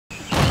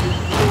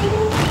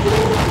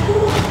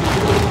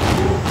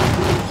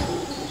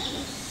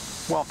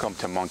Welcome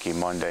to Monkey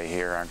Monday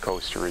here on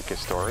Costa Rica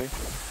Story.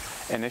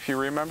 And if you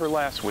remember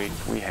last week,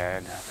 we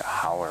had the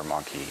howler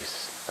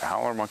monkeys. The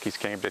howler monkeys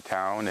came to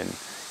town, and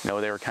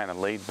they were kind of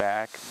laid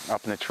back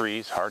up in the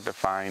trees, hard to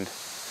find.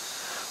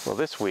 Well,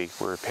 this week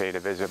we were paid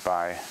a visit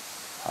by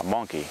a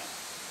monkey,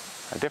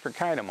 a different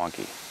kind of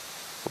monkey,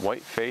 the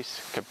White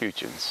Faced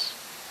Capuchins.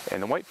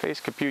 And the White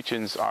Faced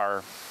Capuchins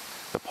are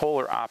the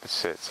polar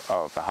opposites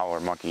of the howler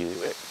monkey,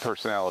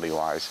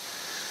 personality-wise.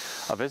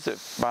 A visit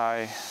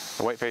by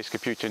the White Faced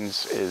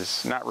Capuchins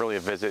is not really a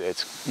visit,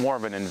 it's more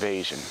of an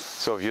invasion.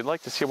 So if you'd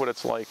like to see what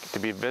it's like to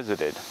be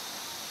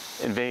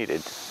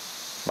invaded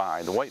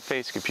by the White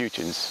Faced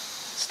Capuchins,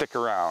 stick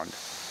around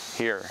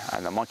here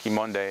on the Monkey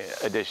Monday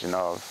edition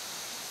of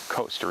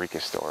Costa Rica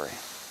Story.